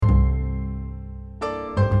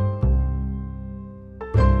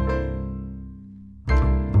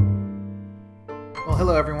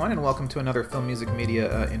Hello, everyone, and welcome to another Film Music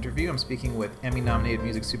Media interview. I'm speaking with Emmy-nominated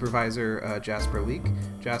music supervisor Jasper Leak.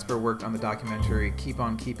 Jasper worked on the documentary Keep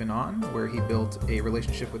On Keepin' On, where he built a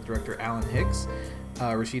relationship with director Alan Hicks,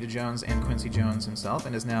 Rashida Jones, and Quincy Jones himself,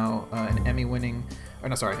 and is now an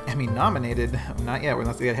Emmy-nominated, not yet,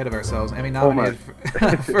 let's get ahead of ourselves, Emmy-nominated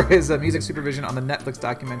for his music supervision on the Netflix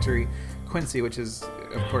documentary Quincy, which has,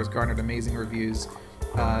 of course, garnered amazing reviews.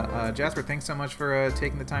 Jasper, thanks so much for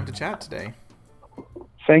taking the time to chat today.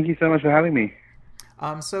 Thank you so much for having me.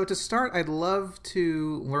 So to start, I'd love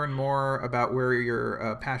to learn more about where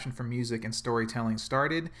your passion for music and storytelling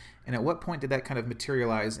started, and at what point did that kind of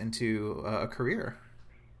materialize into a career?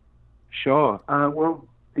 Sure. Well,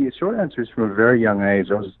 the short answer is from a very young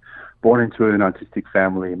age. I was born into an artistic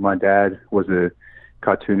family. My dad was a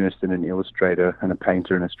cartoonist and an illustrator and a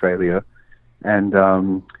painter in Australia, and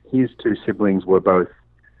his two siblings were both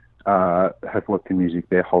have worked in music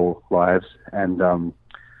their whole lives, and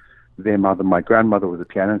their mother, my grandmother, was a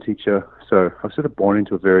piano teacher. So I was sort of born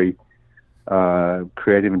into a very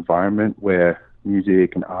creative environment where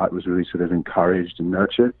music and art was really sort of encouraged and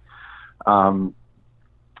nurtured. I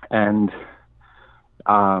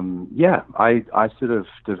sort of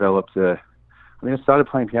developed I started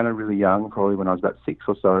playing piano really young, probably when I was about 6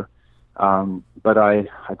 or so. But I'd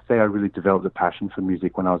say I really developed a passion for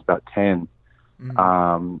music when I was about 10,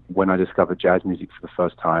 when I discovered jazz music for the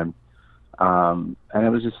first time. And it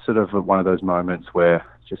was just sort of one of those moments where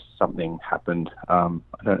just something happened. I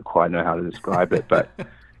don't quite know how to describe it, but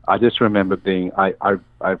I just remember I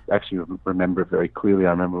actually remember it very clearly.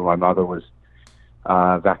 I remember my mother was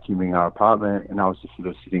vacuuming our apartment, and I was just sort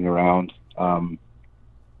of sitting around the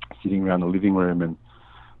living room and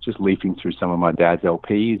just leafing through some of my dad's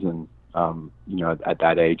LPs. And, at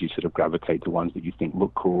that age, you sort of gravitate to ones that you think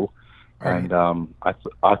look cool. Right. And I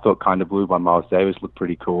thought Kind of Blue by Miles Davis looked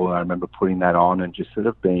pretty cool, and I remember putting that on and just sort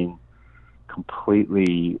of being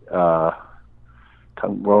completely, I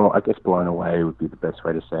guess blown away would be the best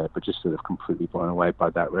way to say it, but just sort of completely blown away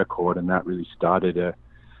by that record. And that really started a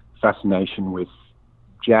fascination with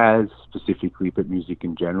jazz specifically, but music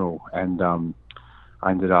in general. And I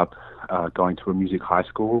ended up going to a music high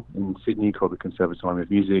school in Sydney called the Conservatorium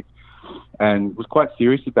of Music, and was quite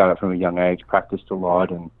serious about it from a young age, practiced a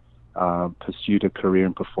lot, and pursued a career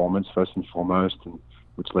in performance first and foremost, and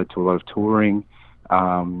which led to a lot of touring.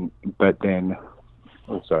 But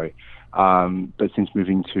since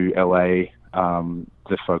moving to LA,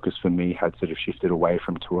 the focus for me had sort of shifted away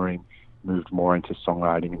from touring, moved more into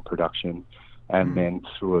songwriting and production, and then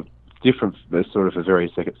through a very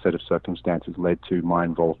set of circumstances led to my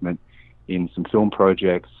involvement in some film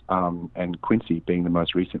projects, and Quincy being the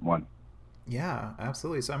most recent one. Yeah,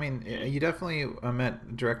 absolutely. So, you definitely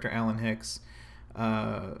met director Alan Hicks,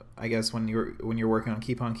 I guess, when you're working on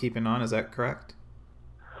Keep On Keepin' On. Is that correct?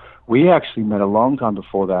 We actually met a long time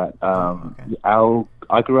before that. Okay.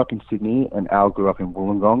 I grew up in Sydney, and Al grew up in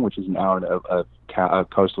Wollongong, which is a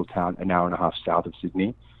coastal town, an hour and a half south of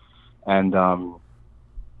Sydney. And I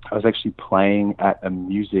was actually playing at a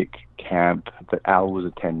music camp that Al was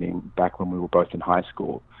attending back when we were both in high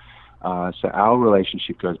school. So our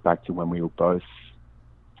relationship goes back to when we were both,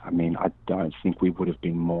 I don't think we would have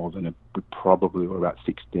been more than we probably were about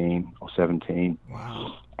 16 or 17.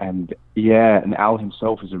 Wow. And Al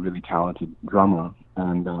himself is a really talented drummer.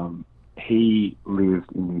 And he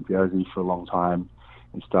lived in New Jersey for a long time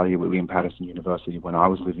and studied at William Patterson University when I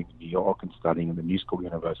was living in New York and studying in the New School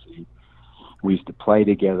University. We used to play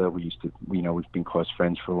together. We've been close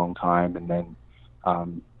friends for a long time. And then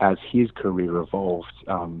as his career evolved,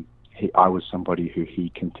 I was somebody who he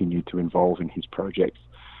continued to involve in his projects.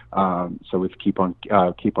 So with Keep On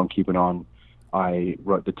Keepin' On, I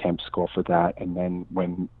wrote the temp score for that. And then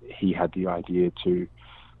when he had the idea to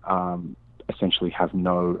essentially have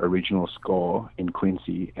no original score in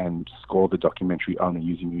Quincy and score the documentary only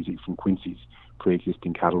using music from Quincy's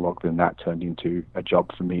pre-existing catalog, then that turned into a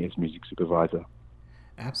job for me as music supervisor.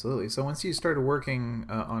 Absolutely. So once you started working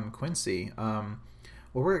on Quincy,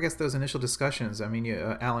 what were, I guess, those initial discussions?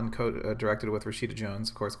 Alan co-directed with Rashida Jones,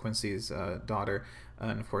 of course, Quincy's daughter,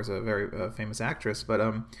 and of course a very famous actress, but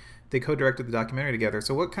they co-directed the documentary together.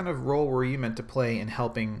 So what kind of role were you meant to play in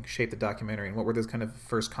helping shape the documentary, and what were those kind of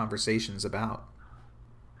first conversations about?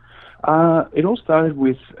 It all started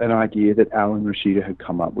with an idea that Alan and Rashida had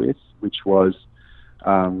come up with, which was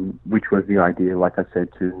the idea, like I said,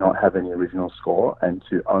 to not have any original score and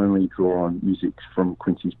to only draw on music from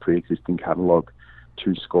Quincy's pre-existing catalog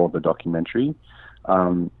to score the documentary.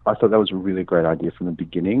 I thought that was a really great idea from the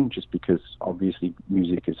beginning, just because obviously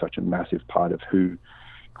music is such a massive part of who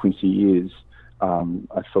Quincy is.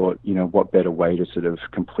 I thought, what better way to sort of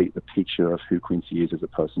complete the picture of who Quincy is as a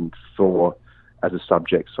person as a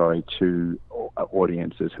subject, to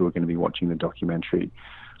audiences who are going to be watching the documentary.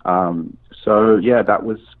 So yeah, that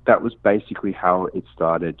was basically how it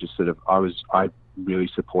started. Just sort of, I really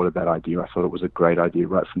supported that idea. I thought it was a great idea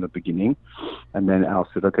right from the beginning. And then Al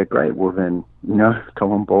said, okay, great. Well then,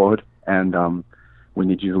 come on board, and we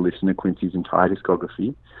need you to listen to Quincy's entire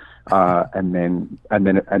discography, and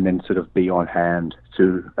then sort of be on hand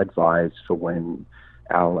to advise for when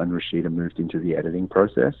Al and Rashida moved into the editing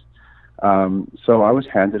process. So I was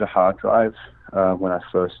handed a hard drive when I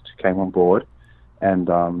first came on board, and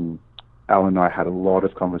Al and I had a lot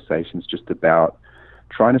of conversations just about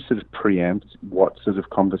trying to sort of preempt what sort of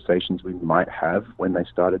conversations we might have when they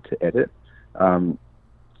started to edit,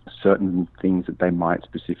 certain things that they might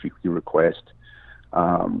specifically request,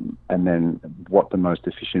 and then what the most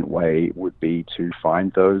efficient way would be to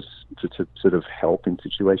find those to sort of help in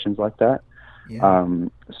situations like that. Yeah.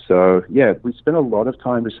 So yeah, we spent a lot of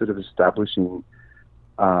time just sort of establishing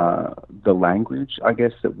the language, I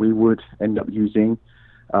guess, that we would end up using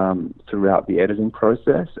throughout the editing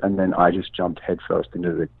process, and then I just jumped headfirst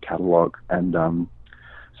into the catalog and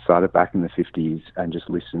started back in the 50s and just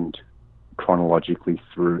listened chronologically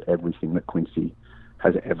through everything that Quincy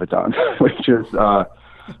has ever done, which is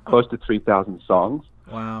close to 3,000 songs.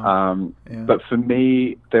 Wow. Yeah. But for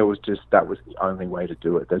me, that was the only way to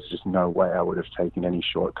do it. There's just no way I would have taken any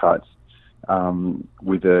shortcuts.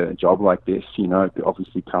 With a job like this, it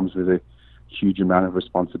obviously comes with a huge amount of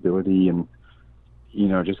responsibility, and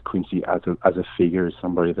just Quincy as a figure is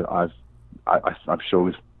somebody that I'm sure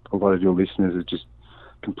with a lot of your listeners are just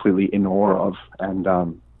completely in awe of. And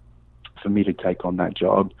for me to take on that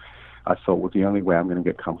job, I thought, well, the only way I'm going to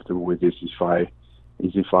get comfortable with this is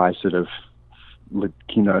if I sort of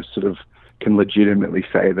can legitimately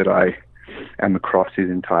say that I am across his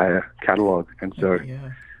entire catalog. And so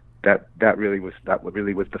that really was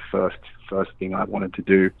the first thing I wanted to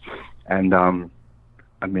do. And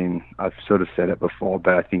I mean, I've sort of said it before,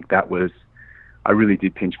 but I think I really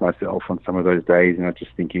did pinch myself on some of those days, and I was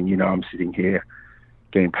just thinking, I'm sitting here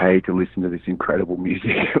getting paid to listen to this incredible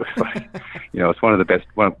music. It was like,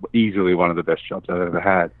 it's easily one of the best jobs I've ever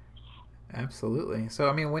had. Absolutely. So,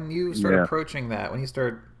 I mean, when you start approaching that, when you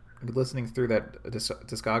start listening through that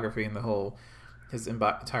discography and his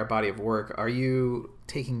entire body of work, are you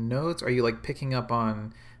taking notes? Are you like picking up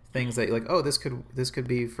on things that you're like, oh, this could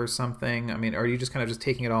be for something? I mean, are you just kind of just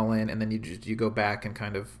taking it all in, and then you go back and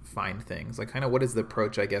kind of find things? Like, kind of what is the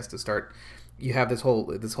approach, I guess, to start? You have this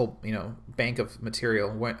whole bank of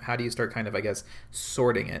material. How do you start kind of, I guess,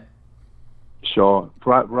 sorting it? Sure.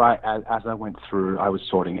 Right. As I went through, I was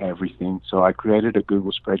sorting everything. So I created a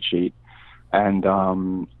Google spreadsheet, and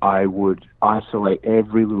I would isolate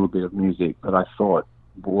every little bit of music that I thought,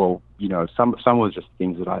 well, some was just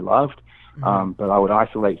things that I loved, but I would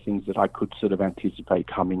isolate things that I could sort of anticipate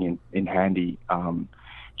coming in handy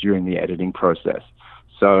during the editing process.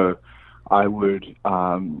 So I would,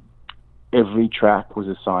 every track was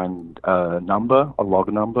assigned a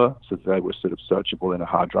log number, so that they were sort of searchable in a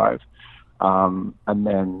hard drive. And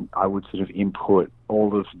then I would sort of input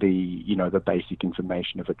all of the basic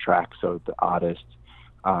information of a track. So the artist,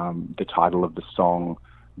 the title of the song,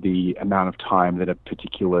 the amount of time that a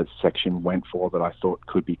particular section went for that I thought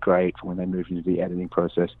could be great for when they moved into the editing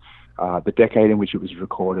process, the decade in which it was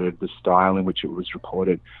recorded, the style in which it was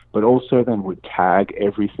recorded, but also then would tag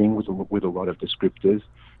everything with a lot of descriptors,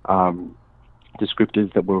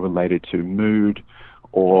 descriptors that were related to mood,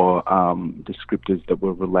 or descriptors that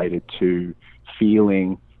were related to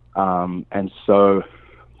feeling. And so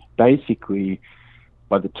basically,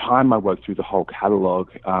 by the time I worked through the whole catalog,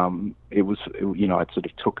 I sort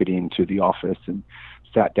of took it into the office and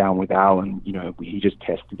sat down with Al, and, he just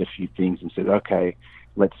tested a few things and said, okay,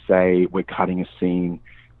 let's say we're cutting a scene.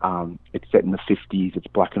 It's set in the 50s, it's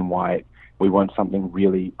black and white. We want something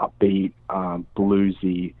really upbeat,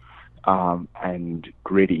 bluesy, and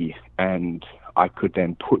gritty. And I could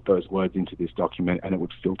then put those words into this document, and it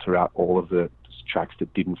would filter out all of the tracks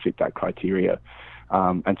that didn't fit that criteria.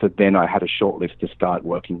 And so then I had a short list to start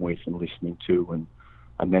working with and listening to,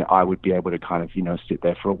 and then I would be able to kind of, sit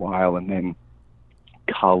there for a while and then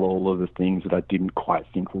cull all of the things that I didn't quite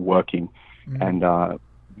think were working, and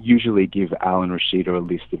usually give Al and Rashida a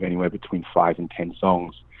list of anywhere between 5 and 10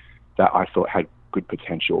 songs that I thought had good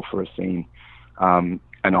potential for a scene. And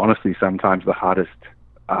honestly, sometimes the hardest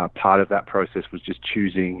part of that process was just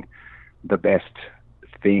choosing the best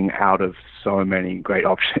thing out of so many great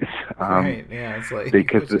options. Right. Yeah. It's like,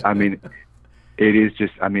 because I mean, It is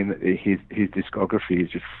just, I mean, his discography is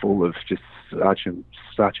just full of just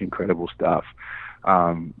such incredible stuff.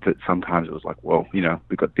 That sometimes it was like, well, you know,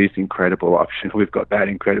 we've got this incredible option, we've got that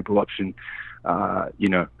incredible option, you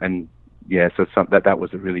know, and yeah, so that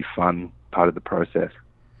was a really fun part of the process.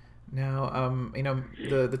 Now, you know,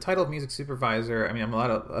 the title of music supervisor. I mean, a lot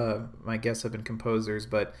of my guests have been composers,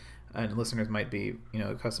 but and listeners might be, you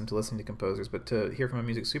know, accustomed to listening to composers, but to hear from a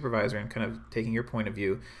music supervisor and kind of taking your point of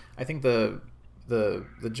view, I think the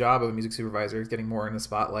job of a music supervisor is getting more in the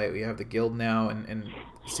spotlight. We have the Guild now, and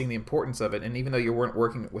seeing the importance of it. And even though you weren't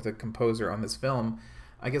working with a composer on this film,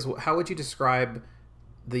 I guess how would you describe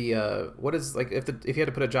the what is, like, if you had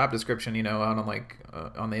to put a job description, you know, on like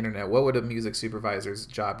on the internet, what would a music supervisor's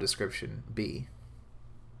job description be?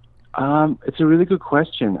 It's a really good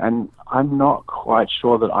question, and I'm not quite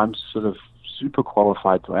sure that I'm sort of super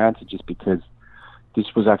qualified to answer, just because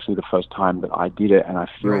this was actually the first time that I did it, and I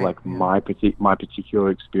feel Right, like yeah. my particular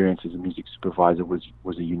experience as a music supervisor was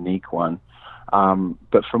a unique one.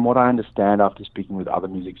 But from what I understand after speaking with other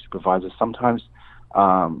music supervisors, sometimes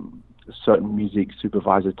certain music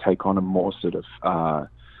supervisors take on a more sort of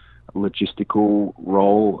logistical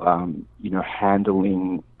role, you know,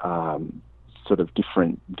 handling sort of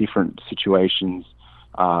different situations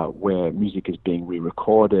where music is being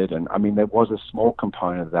re-recorded, and I mean there was a small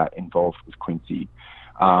component of that involved with Quincy,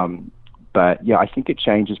 but yeah, I think it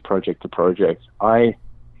changes project to project. I,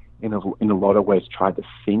 in a lot of ways, tried to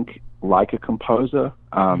think like a composer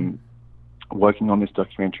Mm. working on this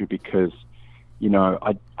documentary, because you know,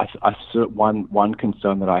 one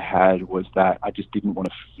concern that I had was that I just didn't want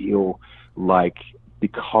to feel like,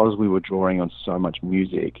 because we were drawing on so much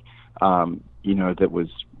music, you know, that was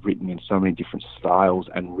written in so many different styles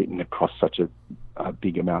and written across such a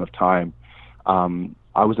big amount of time.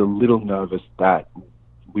 I was a little nervous that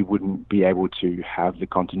we wouldn't be able to have the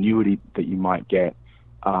continuity that you might get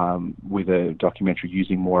with a documentary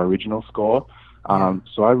using more original score. Yeah.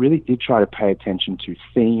 So I really did try to pay attention to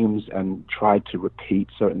themes and tried to repeat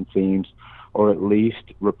certain themes, or at least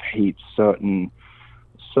repeat certain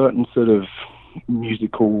sort of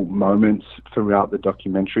musical moments throughout the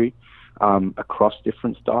documentary, across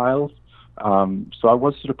different styles. So I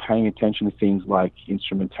was sort of paying attention to things like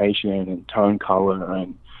instrumentation and tone color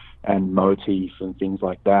and motif and things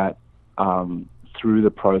like that, through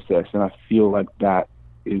the process. And I feel like that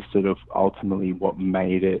is sort of ultimately what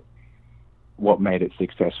made it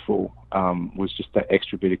successful, was just that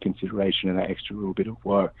extra bit of consideration and that extra little bit of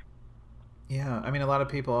work. Yeah, I mean, a lot of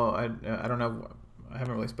people, I don't know, I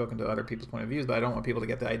haven't really spoken to other people's point of views, but I don't want people to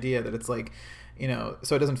get the idea that it's like, you know,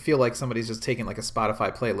 so it doesn't feel like somebody's just taking like a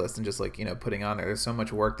Spotify playlist and just like, you know, putting on there. There's so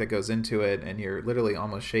much work that goes into it, and you're literally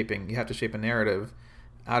almost you have to shape a narrative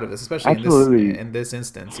out of this, especially Absolutely. in this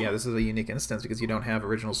instance. Yeah, this is a unique instance because you don't have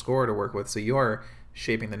original score to work with, so you're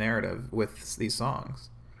shaping the narrative with these songs.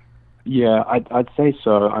 Yeah, I'd say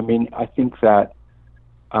so. I mean, I think that,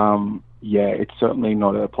 yeah, it's certainly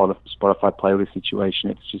not a Spotify playlist situation.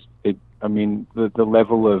 It's just, I mean, the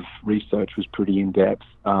level of research was pretty in depth.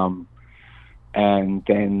 And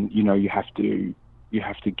then, you know, you have to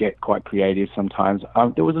get quite creative sometimes.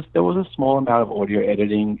 There was a small amount of audio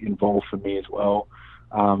editing involved for me as well.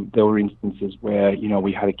 There were instances where, you know,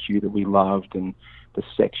 we had a cue that we loved, and the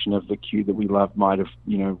section of the cue that we loved might have,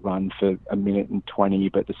 you know, run for 1:20,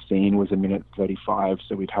 but the scene was 1:35.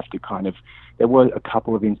 So we'd have to there were a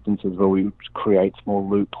couple of instances where we would create small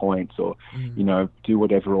loop points, or, you Mm. know, do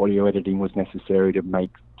whatever audio editing was necessary to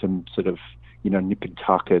sort of, you know, nip and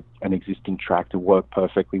tuck at an existing track to work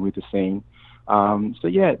perfectly with the scene. So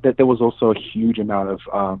yeah, there was also a huge amount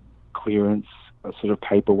of clearance, sort of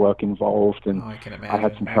paperwork involved, and Oh, I can I had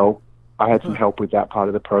imagine. some Yeah. help. I had some help with that part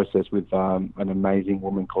of the process with an amazing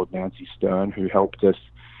woman called Nancy Stern, who helped us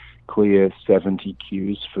clear 70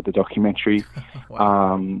 cues for the documentary.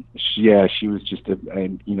 Wow. Yeah, she was just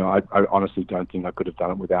and you know, I honestly don't think I could have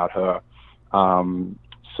done it without her.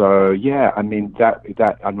 So yeah, I mean that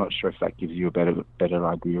I'm not sure if that gives you a better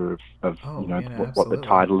idea of you Oh, know you know, what the absolutely.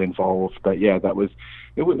 title involved. But yeah, it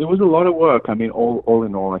was a lot of work. I mean, all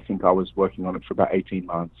in all, I think I was working on it for about 18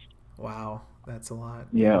 months. Wow, that's a lot.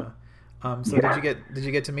 Yeah, Yeah. So yeah. did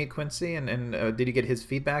you get to meet Quincy, and did you get his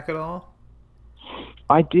feedback at all?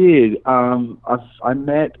 I did. I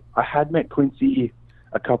had met Quincy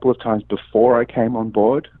a couple of times before I came on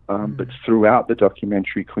board, but Mm. throughout the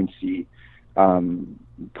documentary, Quincy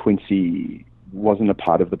wasn't a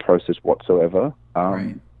part of the process whatsoever.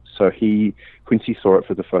 Right. So Quincy saw it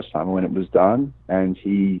for the first time when it was done, and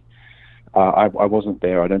I wasn't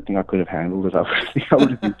there. I don't think I could have handled it. I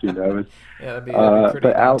would have been too nervous. Yeah, that'd be pretty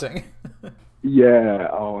But Al, daunting. Yeah,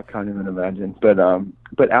 oh, I can't even imagine. But Alan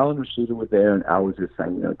Rashida were there, and Al was just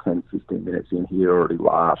saying, 10, 15 minutes in, he already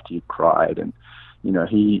laughed, he cried, and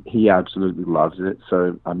he absolutely loves it.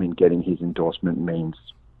 So I mean, getting his endorsement means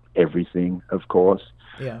everything, of course.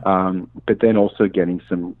 Yeah. But then also getting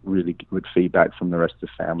some really good feedback from the rest of the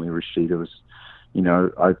family. Rashida was,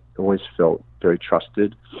 I always felt very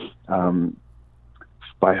trusted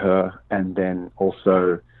by her, and then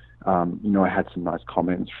also. I had some nice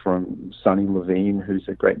comments from Sonny Levine, who's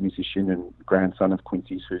a great musician and grandson of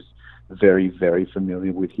Quincy's, who's very, very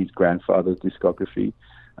familiar with his grandfather's discography.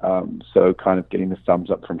 So kind of getting the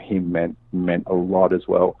thumbs up from him meant a lot as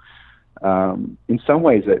well. In some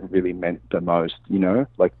ways, it really meant the most.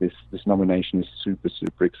 Like this nomination is super,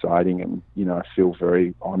 super exciting, and I feel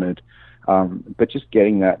very honored. But just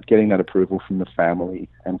getting that approval from the family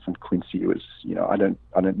and from Quincy was, I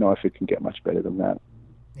don't know if it can get much better than that.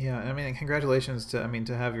 Yeah, I mean, congratulations to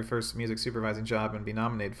have your first music supervising job and be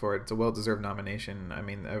nominated for it. It's a well-deserved nomination. I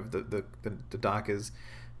mean, the doc is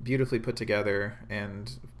beautifully put together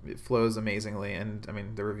and it flows amazingly. And I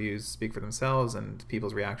mean, the reviews speak for themselves and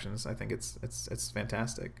people's reactions. I think it's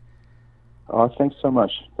fantastic. Oh, thanks so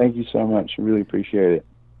much. Thank you so much. I really appreciate it.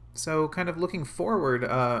 So, kind of looking forward,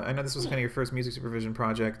 I know this was kind of your first music supervision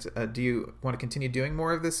project. Do you want to continue doing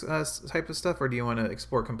more of this type of stuff, or do you want to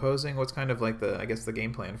explore composing? What's kind of like the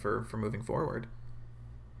game plan for moving forward?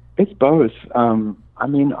 It's both. I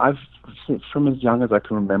mean, I've from as young as I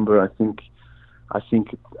can remember. I think,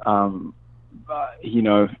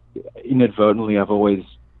 inadvertently, I've always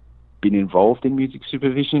been involved in music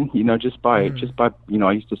supervision. Just by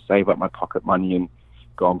I used to save up my pocket money and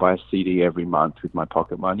go and buy a CD every month with my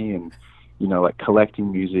pocket money, and like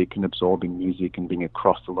collecting music and absorbing music and being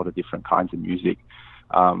across a lot of different kinds of music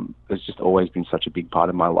has just always been such a big part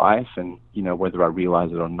of my life. And whether I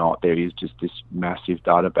realize it or not, there is just this massive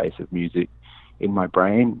database of music in my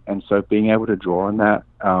brain, and so being able to draw on that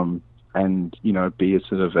and be a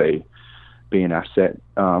sort of be an asset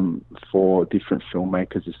for different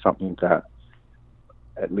filmmakers is something that,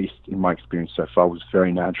 at least in my experience so far, was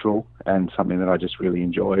very natural and something that I just really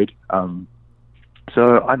enjoyed.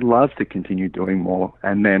 So I'd love to continue doing more.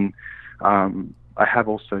 And then I have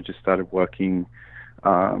also just started working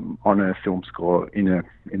on a film score in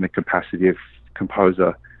the capacity of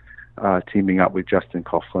composer, teaming up with Justin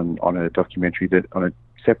Coughlin on a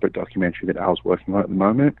separate documentary that Al's working on at the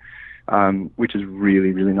moment, which is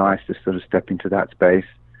really, really nice to sort of step into that space.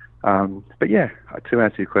 But yeah, to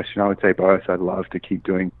answer your question, I would say both. I'd love to keep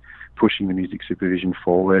pushing the music supervision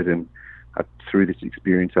forward, and through this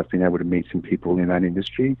experience, I've been able to meet some people in that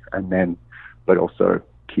industry, but also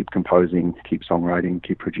keep composing, keep songwriting,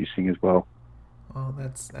 keep producing as well. Well,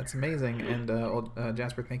 that's amazing. And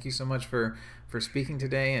Jasper, thank you so much for speaking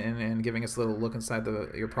today and giving us a little look inside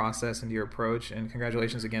your process and your approach. And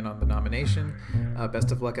congratulations again on the nomination.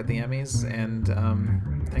 Best of luck at the Emmys, and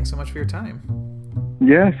thanks so much for your time.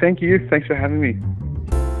 Yeah, thank you. Thanks for having me.